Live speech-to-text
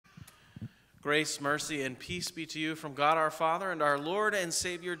Grace, mercy, and peace be to you from God our Father and our Lord and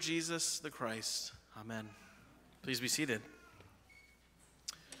Savior Jesus the Christ. Amen. Please be seated.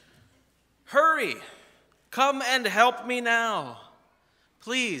 Hurry! Come and help me now.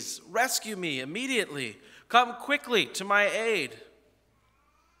 Please rescue me immediately. Come quickly to my aid.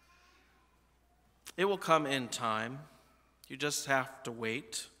 It will come in time. You just have to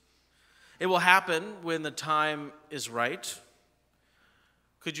wait. It will happen when the time is right.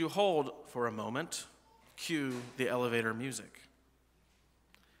 Could you hold for a moment? Cue the elevator music.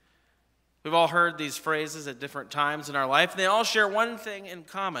 We've all heard these phrases at different times in our life, and they all share one thing in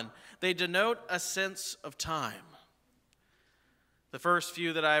common. They denote a sense of time. The first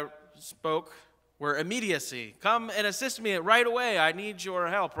few that I spoke were immediacy. Come and assist me right away. I need your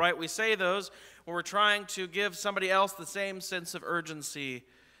help, right? We say those when we're trying to give somebody else the same sense of urgency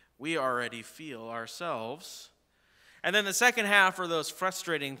we already feel ourselves. And then the second half are those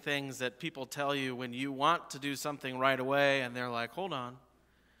frustrating things that people tell you when you want to do something right away, and they're like, hold on,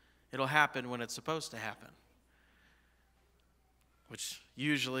 it'll happen when it's supposed to happen. Which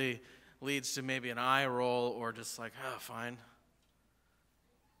usually leads to maybe an eye roll or just like, oh, fine.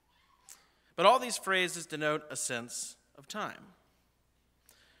 But all these phrases denote a sense of time.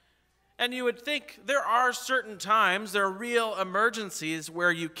 And you would think there are certain times, there are real emergencies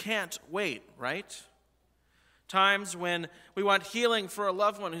where you can't wait, right? Times when we want healing for a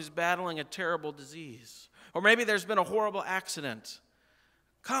loved one who's battling a terrible disease. Or maybe there's been a horrible accident.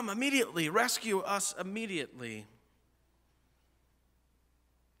 Come immediately, rescue us immediately.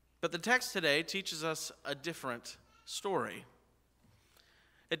 But the text today teaches us a different story.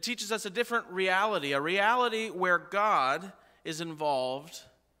 It teaches us a different reality, a reality where God is involved.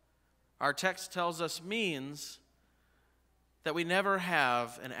 Our text tells us means that we never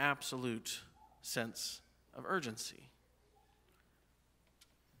have an absolute sense of urgency.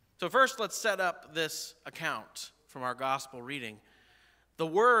 So first, let's set up this account from our gospel reading. The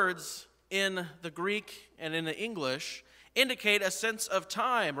words in the Greek and in the English indicate a sense of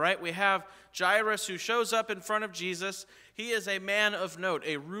time, right? We have Jarius who shows up in front of Jesus. He is a man of note,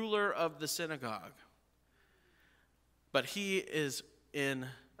 a ruler of the synagogue. But he is in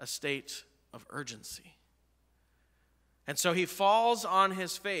a state of urgency. And so he falls on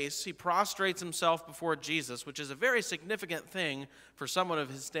his face, he prostrates himself before Jesus, which is a very significant thing for someone of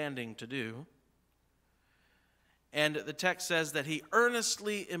his standing to do. And the text says that he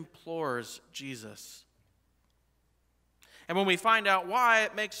earnestly implores Jesus. And when we find out why,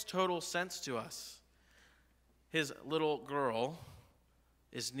 it makes total sense to us. His little girl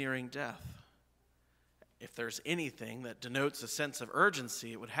is nearing death. If there's anything that denotes a sense of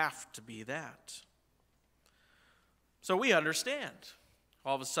urgency, it would have to be that. So we understand.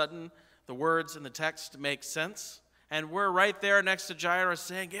 All of a sudden, the words in the text make sense, and we're right there next to Jarius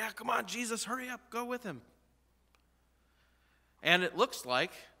saying, yeah, come on, Jesus, hurry up, go with him. And it looks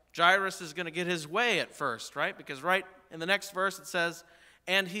like Jarius is going to get his way at first, right? Because right in the next verse it says,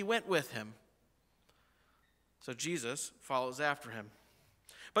 and he went with him. So Jesus follows after him.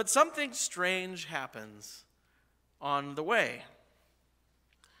 But something strange happens on the way.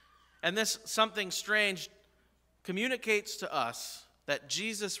 And this something strange communicates to us that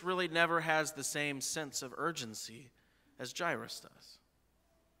Jesus really never has the same sense of urgency as Jarius does.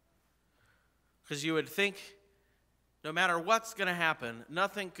 Because you would think no matter what's going to happen,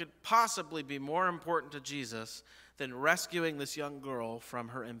 nothing could possibly be more important to Jesus than rescuing this young girl from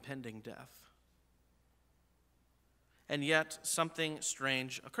her impending death. And yet, something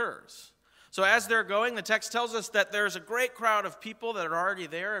strange occurs. So as they're going, the text tells us that there's a great crowd of people that are already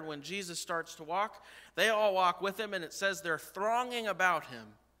there, and when Jesus starts to walk, they all walk with him, and it says they're thronging about him.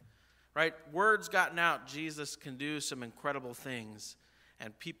 Right? Word's gotten out, Jesus can do some incredible things,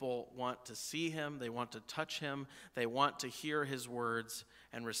 and people want to see him, they want to touch him, they want to hear his words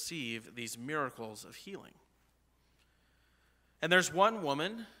and receive these miracles of healing. And there's one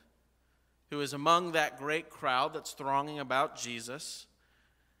woman who is among that great crowd that's thronging about Jesus,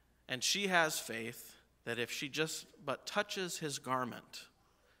 and she has faith that if she just but touches his garment,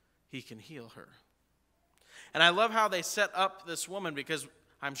 he can heal her. And I love how they set up this woman, because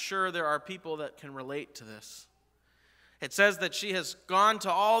I'm sure there are people that can relate to this. It says that she has gone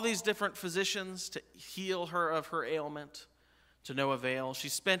to all these different physicians to heal her of her ailment, to no avail. She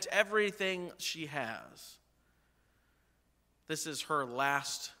spent everything she has. This is her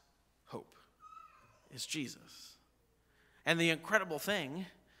last hope, is Jesus. And the incredible thing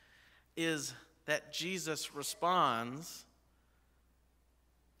is that Jesus responds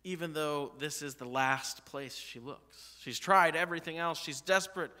even though this is the last place she looks. She's tried everything else. She's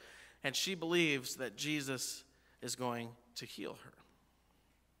desperate, and she believes that Jesus is going to heal her.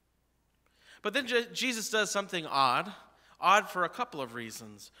 But then Jesus does something odd for a couple of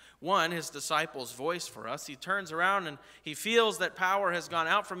reasons. One, his disciples' voice for us. He turns around and he feels that power has gone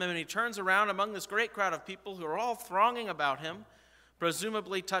out from him, and he turns around among this great crowd of people who are all thronging about him,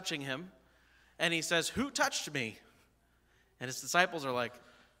 presumably touching him, and he says, "Who touched me?" And his disciples are like, "Are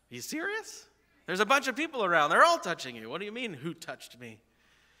you serious? There's a bunch of people around. They're all touching you. What do you mean, who touched me?"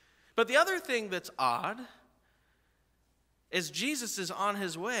 But the other thing that's odd is Jesus is on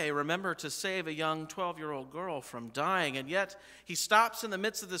his way, remember, to save a young 12-year-old girl from dying, and yet he stops in the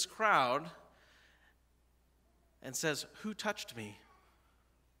midst of this crowd and says, "Who touched me?"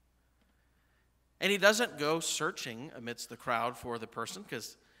 And he doesn't go searching amidst the crowd for the person,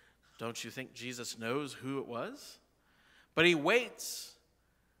 because don't you think Jesus knows who it was? But he waits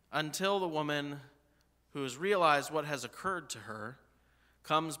until the woman who has realized what has occurred to her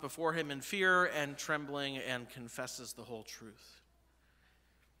comes before him in fear and trembling and confesses the whole truth.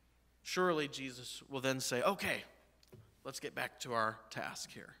 Surely Jesus will then say, "Okay, let's get back to our task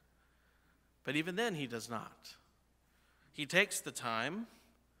here." But even then he does not. He takes the time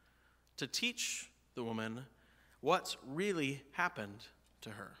to teach the woman what's really happened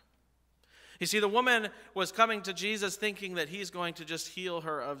to her. You see, the woman was coming to Jesus thinking that he's going to just heal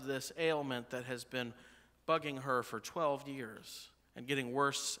her of this ailment that has been bugging her for 12 years. And getting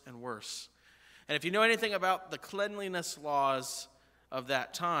worse and worse. And if you know anything about the cleanliness laws of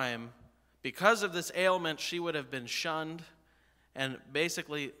that time, because of this ailment, she would have been shunned and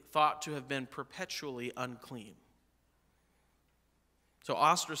basically thought to have been perpetually unclean. So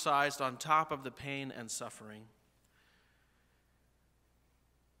ostracized on top of the pain and suffering.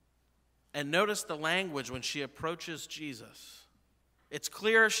 And notice the language when she approaches Jesus. It's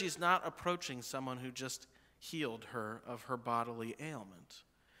clear she's not approaching someone who just healed her of her bodily ailment.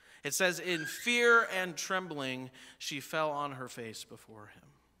 It says, in fear and trembling, she fell on her face before him.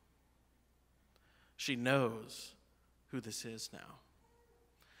 She knows who this is now.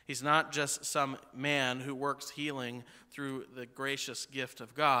 He's not just some man who works healing through the gracious gift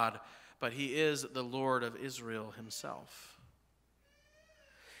of God, but he is the Lord of Israel himself.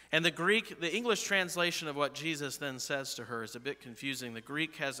 And the English translation of what Jesus then says to her is a bit confusing. The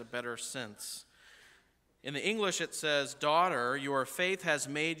Greek has a better sense. In the English it says, "Daughter, your faith has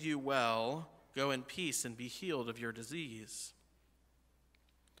made you well. Go in peace and be healed of your disease."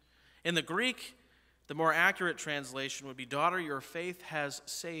 In the Greek, the more accurate translation would be, "Daughter, your faith has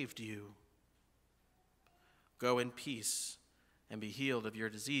saved you. Go in peace and be healed of your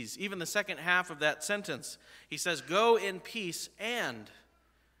disease." Even the second half of that sentence, he says, "Go in peace and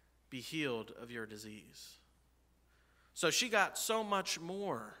be healed of your disease." So she got so much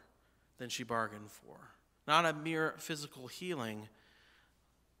more than she bargained for. Not a mere physical healing,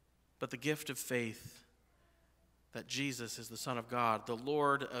 but the gift of faith that Jesus is the Son of God, the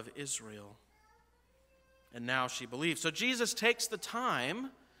Lord of Israel. And now she believes. So Jesus takes the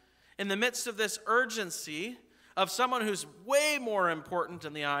time in the midst of this urgency of someone who's way more important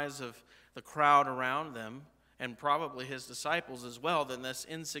in the eyes of the crowd around them, and probably his disciples as well, than this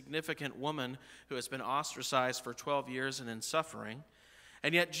insignificant woman who has been ostracized for 12 years and in suffering.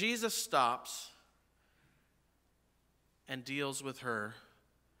 And yet Jesus stops and deals with her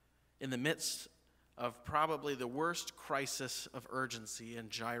in the midst of probably the worst crisis of urgency in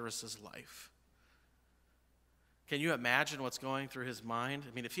Jairus' life. Can you imagine what's going through his mind?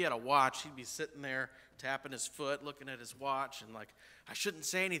 I mean, if he had a watch, he'd be sitting there tapping his foot, looking at his watch, and like, "I shouldn't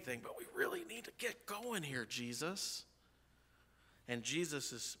say anything, but we really need to get going here, Jesus." And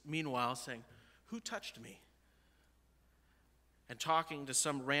Jesus is meanwhile saying, "Who touched me?" And talking to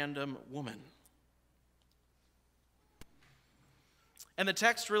some random woman. And the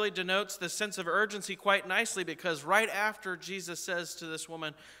text really denotes this sense of urgency quite nicely, because right after Jesus says to this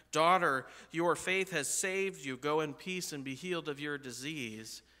woman, "Daughter, your faith has saved you. Go in peace and be healed of your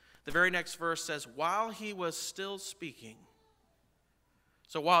disease," the very next verse says, "While he was still speaking."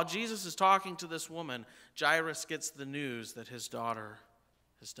 So while Jesus is talking to this woman, Jairus gets the news that his daughter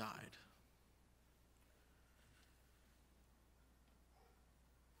has died.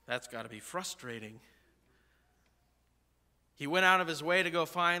 That's got to be frustrating. He went out of his way to go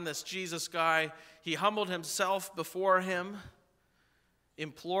find this Jesus guy. He humbled himself before him,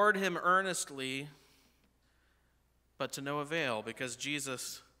 implored him earnestly, but to no avail, because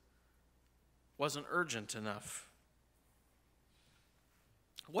Jesus wasn't urgent enough.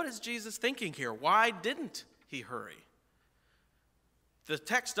 What is Jesus thinking here? Why didn't he hurry? The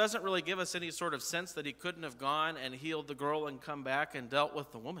text doesn't really give us any sort of sense that he couldn't have gone and healed the girl and come back and dealt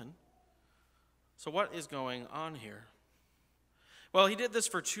with the woman. So what is going on here? Well, he did this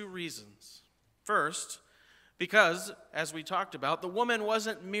for two reasons. First, Because, as we talked about, the woman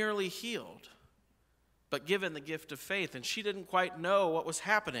wasn't merely healed, but given the gift of faith, and she didn't quite know what was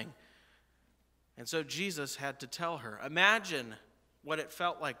happening. And so Jesus had to tell her. Imagine what it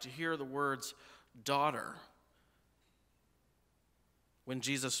felt like to hear the words, "daughter," when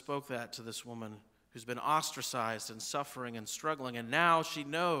Jesus spoke that to this woman who's been ostracized and suffering and struggling, and now she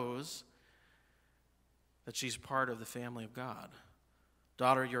knows that she's part of the family of God.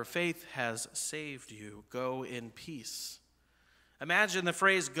 "Daughter, your faith has saved you. Go in peace." Imagine the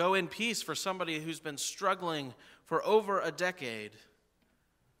phrase "go in peace" for somebody who's been struggling for over a decade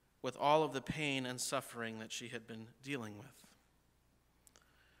with all of the pain and suffering that she had been dealing with.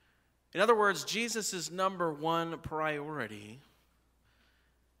 In other words, Jesus' number one priority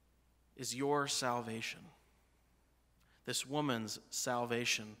is your salvation. This woman's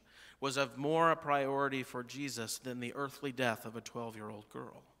salvation was of more a priority for Jesus than the earthly death of a 12-year-old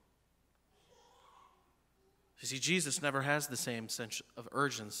girl. You see, Jesus never has the same sense of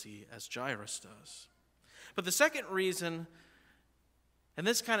urgency as Jarius does. But the second reason, and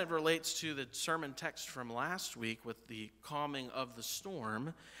this kind of relates to the sermon text from last week with the calming of the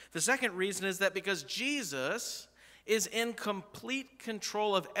storm, the second reason is that because Jesus is in complete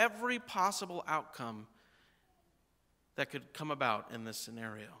control of every possible outcome that could come about in this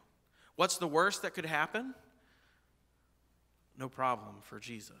scenario. What's the worst that could happen? No problem for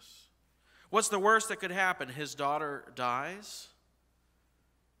Jesus. What's the worst that could happen? His daughter dies?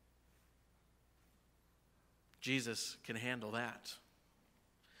 Jesus can handle that.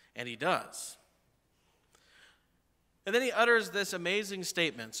 And he does. And then he utters this amazing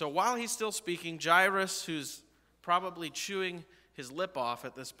statement. So while he's still speaking, Jarius, who's probably chewing his lip off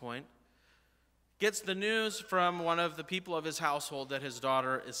at this point, gets the news from one of the people of his household that his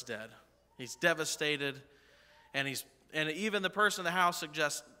daughter is dead. He's devastated, and even the person in the house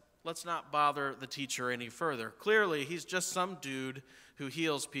suggests, let's not bother the teacher any further. Clearly, he's just some dude who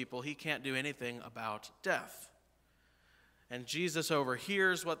heals people. He can't do anything about death. And Jesus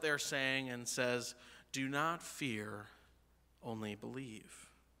overhears what they're saying and says, "Do not fear, only believe."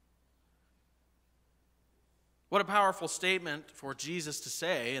 What a powerful statement for Jesus to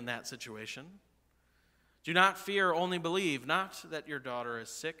say in that situation. Do not fear, only believe. Not that your daughter is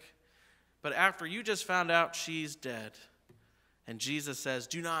sick, but after you just found out she's dead. And Jesus says,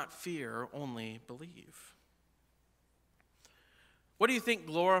 do not fear, only believe. What do you think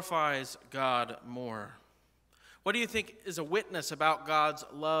glorifies God more? What do you think is a witness about God's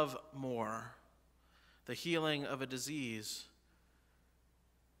love more? The healing of a disease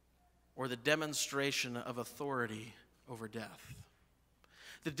or the demonstration of authority over death?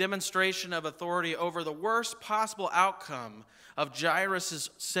 The demonstration of authority over the worst possible outcome of Jairus'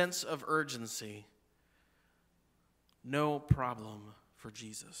 sense of urgency. No problem for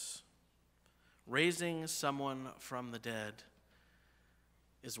Jesus. Raising someone from the dead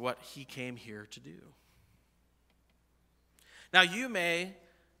is what he came here to do. Now, you may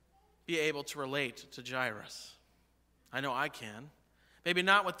be able to relate to Jarius. I know I can. Maybe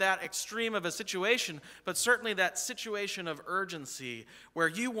not with that extreme of a situation, but certainly that situation of urgency where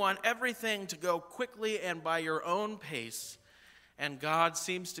you want everything to go quickly and by your own pace, and God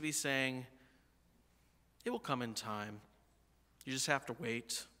seems to be saying, it will come in time. You just have to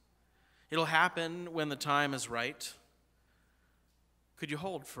wait. It'll happen when the time is right. Could you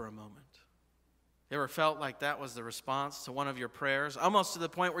hold for a moment? You ever felt like that was the response to one of your prayers, almost to the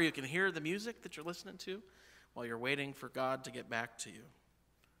point where you can hear the music that you're listening to while you're waiting for God to get back to you?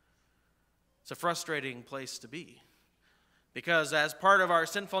 It's a frustrating place to be, because as part of our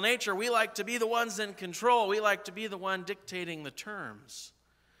sinful nature, we like to be the ones in control. We like to be the one dictating the terms.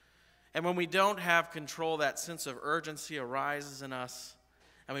 And when we don't have control, that sense of urgency arises in us,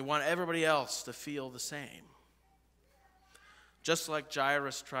 and we want everybody else to feel the same. Just like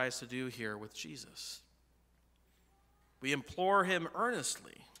Jarius tries to do here with Jesus. We implore him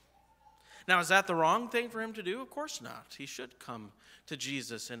earnestly. Now, is that the wrong thing for him to do? Of course not. He should come to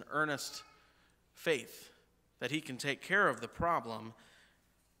Jesus in earnest faith that he can take care of the problem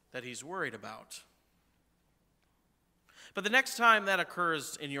that he's worried about. But the next time that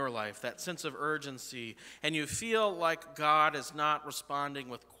occurs in your life, that sense of urgency, and you feel like God is not responding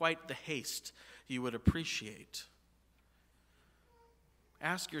with quite the haste you would appreciate,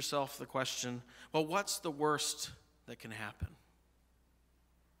 ask yourself the question, well, what's the worst that can happen?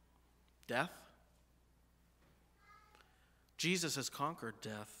 Death? Jesus has conquered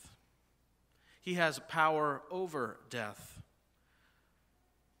death. He has power over death.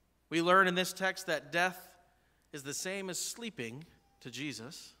 We learn in this text that death is the same as sleeping to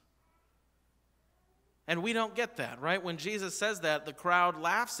Jesus. And we don't get that, right? When Jesus says that, the crowd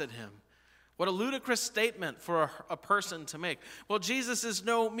laughs at him. What a ludicrous statement for a person to make. Well, Jesus is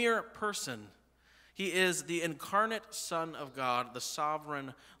no mere person. He is the incarnate Son of God, the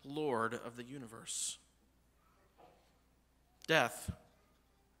sovereign Lord of the universe. Death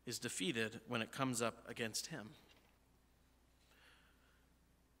is defeated when it comes up against him.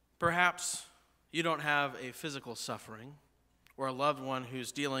 Perhaps you don't have a physical suffering or a loved one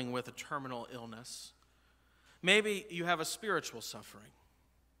who's dealing with a terminal illness. Maybe you have a spiritual suffering.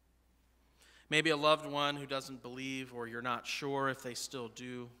 Maybe a loved one who doesn't believe, or you're not sure if they still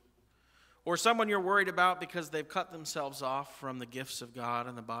do. Or someone you're worried about because they've cut themselves off from the gifts of God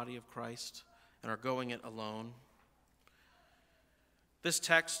and the body of Christ and are going it alone. This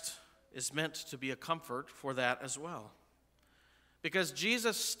text is meant to be a comfort for that as well. Because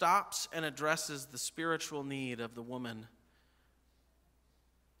Jesus stops and addresses the spiritual need of the woman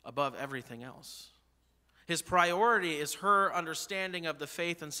above everything else. His priority is her understanding of the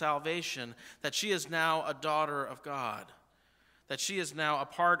faith and salvation, that she is now a daughter of God, that she is now a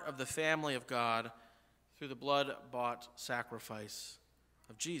part of the family of God through the blood-bought sacrifice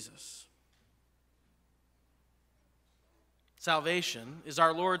of Jesus. Salvation is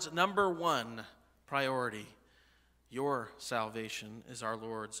our Lord's number one priority. Your salvation is our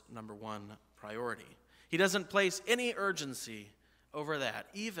Lord's number one priority. He doesn't place any urgency over that,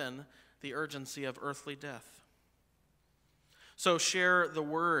 even the urgency of earthly death. So share the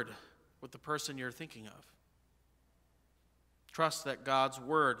word with the person you're thinking of. Trust that God's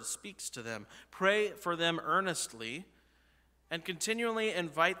word speaks to them. Pray for them earnestly and continually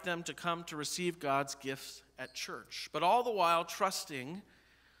invite them to come to receive God's gifts at church, but all the while trusting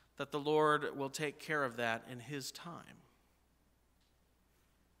that the Lord will take care of that in his time.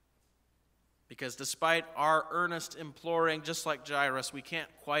 Because despite our earnest imploring, just like Jarius, we can't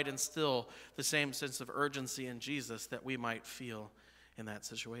quite instill the same sense of urgency in Jesus that we might feel in that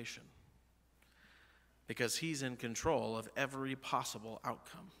situation. Because he's in control of every possible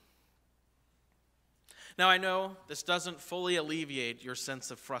outcome. Now, I know this doesn't fully alleviate your sense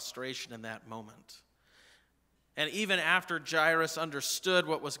of frustration in that moment. And even after Jarius understood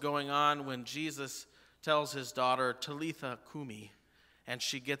what was going on, when Jesus tells his daughter, Talitha Kumi, and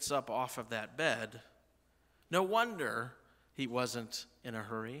she gets up off of that bed, no wonder he wasn't in a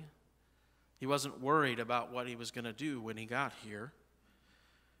hurry. He wasn't worried about what he was going to do when he got here.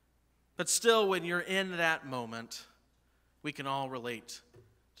 But still, when you're in that moment, we can all relate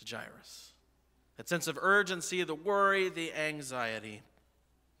to Jarius. That sense of urgency, the worry, the anxiety.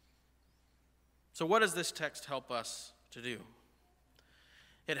 So what does this text help us to do?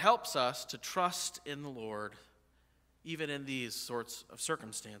 It helps us to trust in the Lord even in these sorts of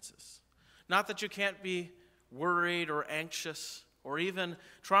circumstances. Not that you can't be worried or anxious or even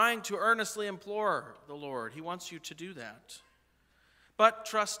trying to earnestly implore the Lord. He wants you to do that. But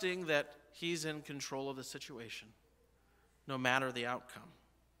trusting that he's in control of the situation, no matter the outcome.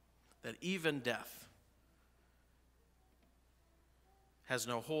 That even death has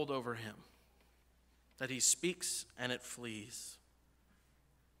no hold over him. That he speaks and it flees.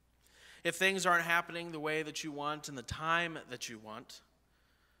 If things aren't happening the way that you want in the time that you want,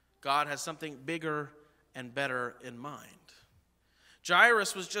 God has something bigger and better in mind.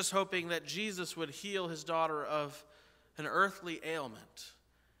 Jarius was just hoping that Jesus would heal his daughter of an earthly ailment.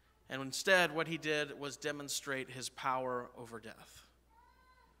 And instead, what he did was demonstrate his power over death.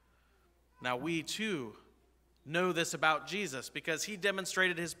 Now, we too know this about Jesus because he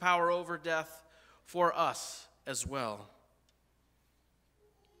demonstrated his power over death for us as well.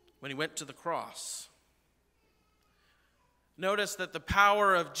 When he went to the cross. Notice that the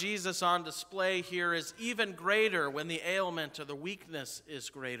power of Jesus on display here is even greater when the ailment or the weakness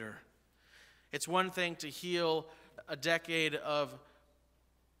is greater. It's one thing to heal a decade of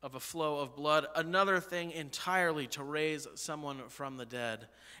a flow of blood, another thing entirely to raise someone from the dead.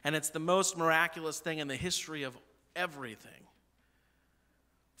 And it's the most miraculous thing in the history of everything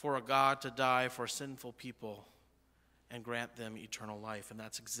for a God to die for sinful people and grant them eternal life. And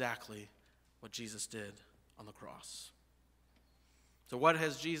that's exactly what Jesus did on the cross. So what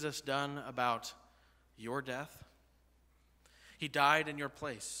has Jesus done about your death? He died in your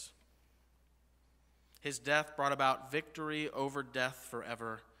place. His death brought about victory over death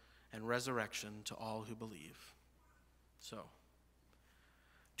forever and resurrection to all who believe. So,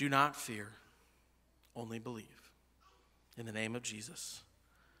 do not fear, only believe. In the name of Jesus,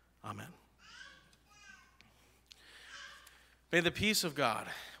 amen. May the peace of God,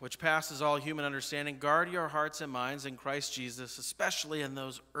 which passes all human understanding, guard your hearts and minds in Christ Jesus, especially in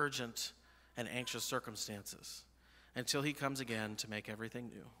those urgent and anxious circumstances, until he comes again to make everything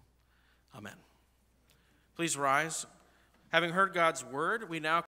new. Amen. Please rise. Having heard God's word, we now